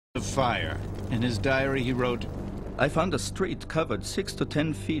of fire. In his diary he wrote, I found a street covered 6 to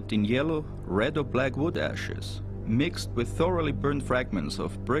 10 feet in yellow, red or black wood ashes, mixed with thoroughly burned fragments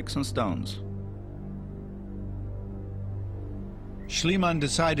of bricks and stones. Schliemann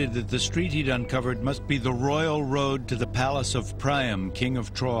decided that the street he'd uncovered must be the royal road to the palace of Priam, king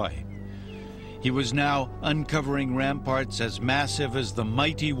of Troy. He was now uncovering ramparts as massive as the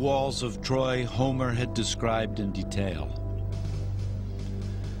mighty walls of Troy Homer had described in detail.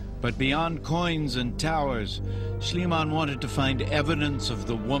 But beyond coins and towers, Schliemann wanted to find evidence of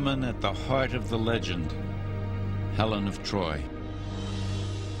the woman at the heart of the legend, Helen of Troy.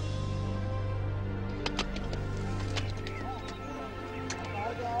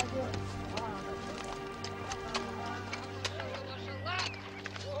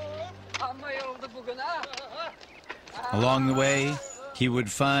 Along the way, he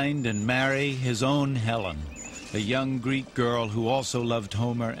would find and marry his own Helen, a young Greek girl who also loved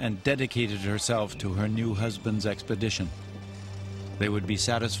Homer and dedicated herself to her new husband's expedition. They would be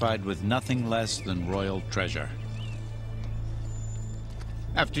satisfied with nothing less than royal treasure.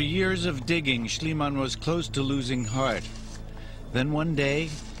 After years of digging, Schliemann was close to losing heart. Then one day,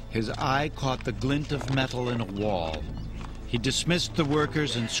 his eye caught the glint of metal in a wall. He dismissed the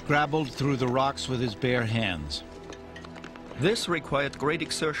workers and scrabbled through the rocks with his bare hands. This required great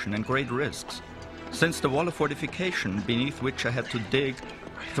exertion and great risks, since the wall of fortification beneath which I had to dig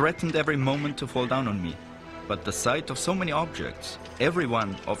threatened every moment to fall down on me. But the sight of so many objects, every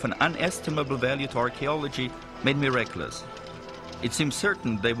one of an unestimable value to archaeology, made me reckless. It seemed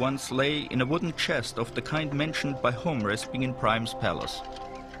certain they once lay in a wooden chest of the kind mentioned by Homer as being in Priam's palace.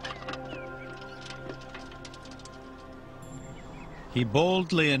 He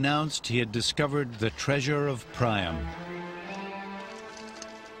boldly announced he had discovered the treasure of Priam.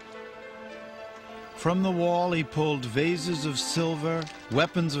 From the wall he pulled vases of silver,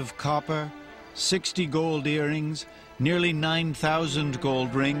 weapons of copper, 60 gold earrings, nearly 9,000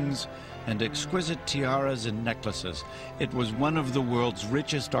 gold rings, and exquisite tiaras and necklaces. It was one of the world's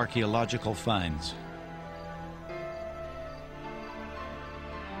richest archaeological finds.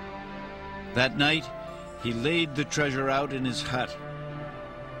 That night, he laid the treasure out in his hut.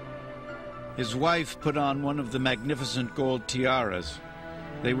 His wife put on one of the magnificent gold tiaras.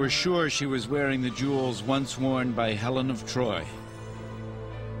 They were sure she was wearing the jewels once worn by Helen of Troy.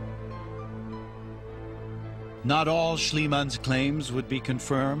 Not all Schliemann's claims would be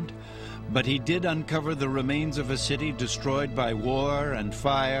confirmed, but he did uncover the remains of a city destroyed by war and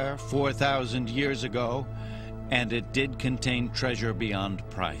fire 4,000 years ago, and it did contain treasure beyond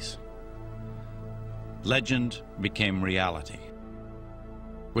price. Legend became reality.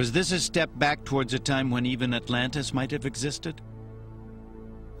 Was this a step back towards a time when even Atlantis might have existed?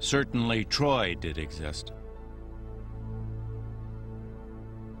 Certainly Troy did exist.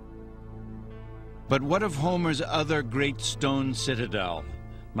 But what of Homer's other great stone citadel,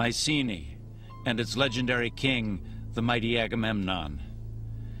 Mycenae, and its legendary king, the mighty Agamemnon?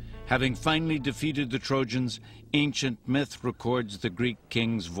 Having finally defeated the Trojans, ancient myth records the Greek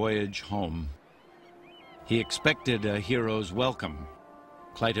king's voyage home. He expected a hero's welcome.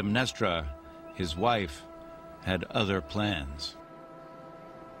 Clytemnestra, his wife, had other plans.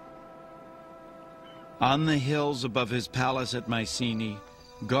 On the hills above his palace at Mycenae,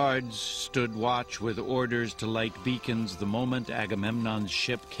 guards stood watch with orders to light beacons the moment Agamemnon's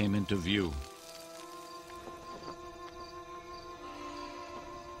ship came into view.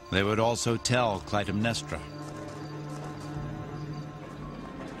 They would also tell Clytemnestra.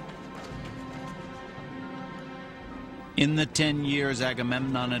 In the 10 years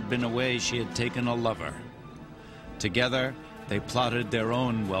Agamemnon had been away, she had taken a lover. Together, they plotted their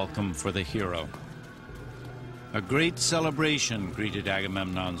own welcome for the hero. A great celebration greeted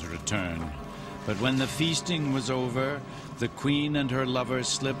Agamemnon's return, but when the feasting was over, the queen and her lover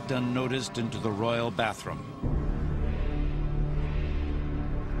slipped unnoticed into the royal bathroom.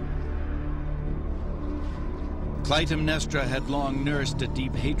 Clytemnestra had long nursed a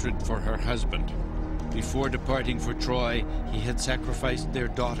deep hatred for her husband. Before departing for Troy, he had sacrificed their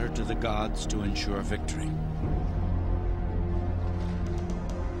daughter to the gods to ensure victory.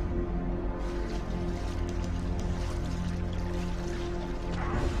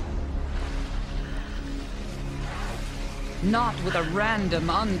 Not with a random,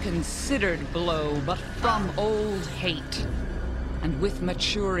 unconsidered blow, but from old hate. And with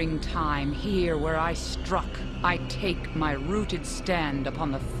maturing time, here where I struck, I take my rooted stand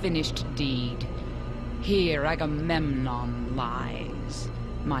upon the finished deed. Here Agamemnon lies,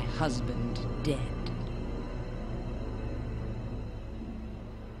 my husband dead.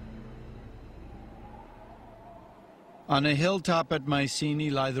 On a hilltop at Mycenae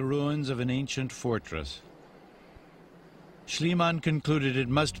lie the ruins of an ancient fortress. Schliemann concluded it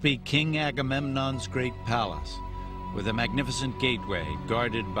must be King Agamemnon's great palace, with a magnificent gateway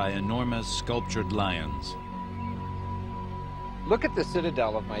guarded by enormous sculptured lions. Look at the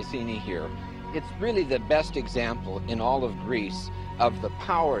citadel of Mycenae here. It's really the best example in all of Greece of the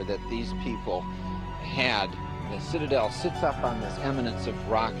power that these people had. The citadel sits up on this eminence of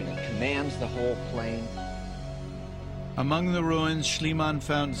rock and it commands the whole plain. Among the ruins, Schliemann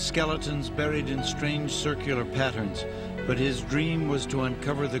found skeletons buried in strange circular patterns, but his dream was to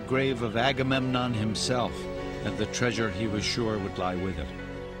uncover the grave of Agamemnon himself and the treasure he was sure would lie with it.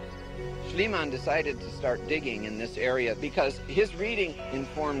 Schliemann decided to start digging in this area because his reading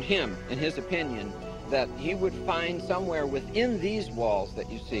informed him, in his opinion, that he would find somewhere within these walls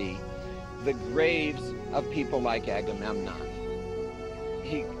that you see the graves of people like Agamemnon.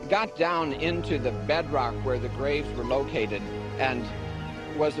 He got down into the bedrock where the graves were located and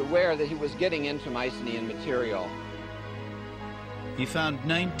was aware that he was getting into Mycenaean material. He found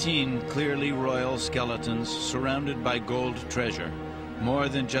 19 clearly royal skeletons surrounded by gold treasure, more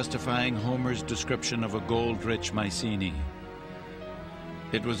than justifying Homer's description of a gold-rich Mycenae.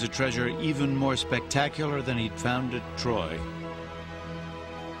 It was a treasure even more spectacular than he'd found at Troy.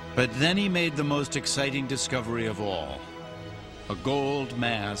 But then he made the most exciting discovery of all: a gold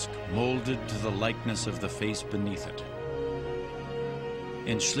mask molded to the likeness of the face beneath it.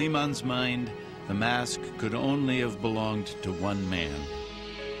 In Schliemann's mind, the mask could only have belonged to one man.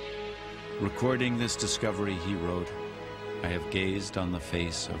 Recording this discovery, he wrote, "I have gazed on the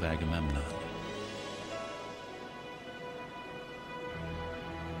face of Agamemnon."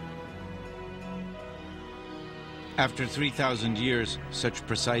 After 3,000 years, such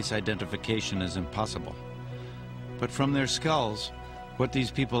precise identification is impossible. But from their skulls, what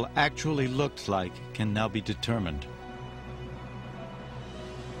these people actually looked like can now be determined.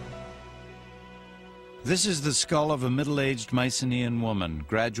 This is the skull of a middle-aged Mycenaean woman,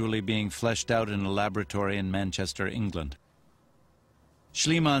 gradually being fleshed out in a laboratory in Manchester, England.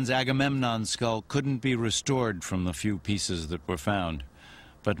 Schliemann's Agamemnon skull couldn't be restored from the few pieces that were found,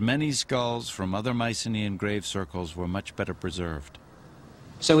 but many skulls from other Mycenaean grave circles were much better preserved.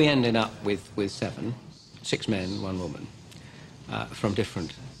 So we ended up with 6 men, 1 woman, from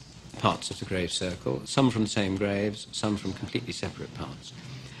different parts of the grave circle, some from the same graves, some from completely separate parts.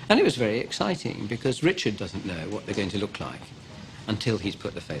 And it was very exciting because Richard doesn't know what they're going to look like until he's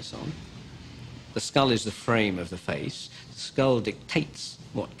put the face on. The skull is the frame of the face. The skull dictates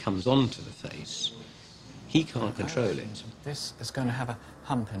what comes onto the face. He can't control it. This is going to have a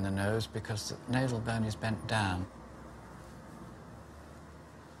hump in the nose because the nasal bone is bent down.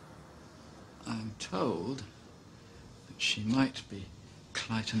 I'm told that she might be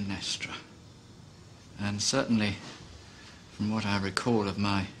Clytemnestra. And certainly, from what I recall of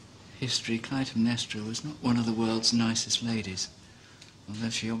my history, Clytemnestra was not one of the world's nicest ladies, although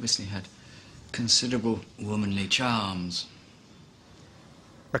she obviously had considerable womanly charms.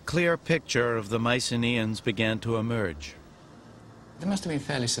 A clear picture of the Mycenaeans began to emerge. They must have been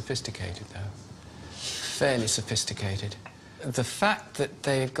fairly sophisticated, though. Fairly sophisticated. The fact that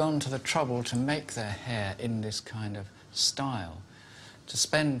they've gone to the trouble to make their hair in this kind of style, to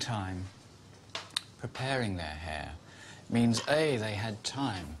spend time preparing their hair, means, A, they had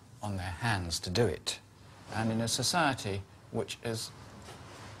time on their hands to do it. And in a society which is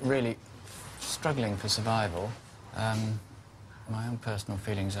really struggling for survival, my own personal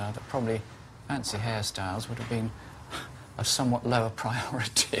feelings are that probably fancy hairstyles would have been a somewhat lower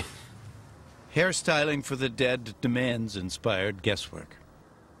priority. Hairstyling for the dead demands inspired guesswork.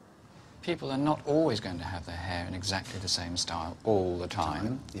 People are not always going to have their hair in exactly the same style all the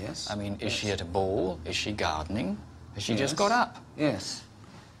time. Yes. I mean, is she at a ball? Is she gardening? Has she just got up? Yes.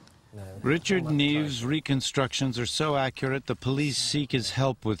 No. Richard Neve's reconstructions are so accurate the police seek his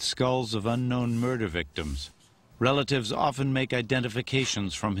help with skulls of unknown murder victims. Relatives often make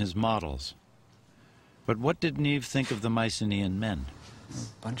identifications from his models. But what did Neve think of the Mycenaean men?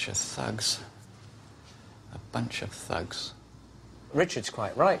 A bunch of thugs. A bunch of thugs. Richard's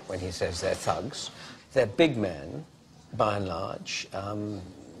quite right when he says they're thugs. They're big men, by and large.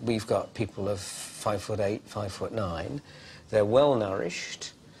 We've got people of 5'8", 5'9". They're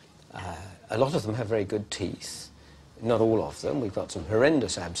well-nourished. A lot of them have very good teeth. Not all of them. We've got some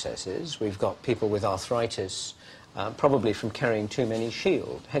horrendous abscesses. We've got people with arthritis, probably from carrying too many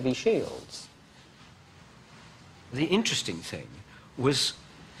heavy shields. The interesting thing was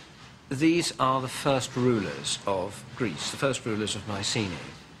these are the first rulers of Greece, the first rulers of Mycenae.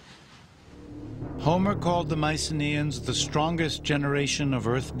 Homer called the Mycenaeans the strongest generation of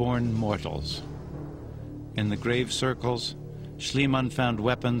earthborn mortals. In the grave circles, Schliemann found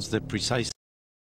weapons that precisely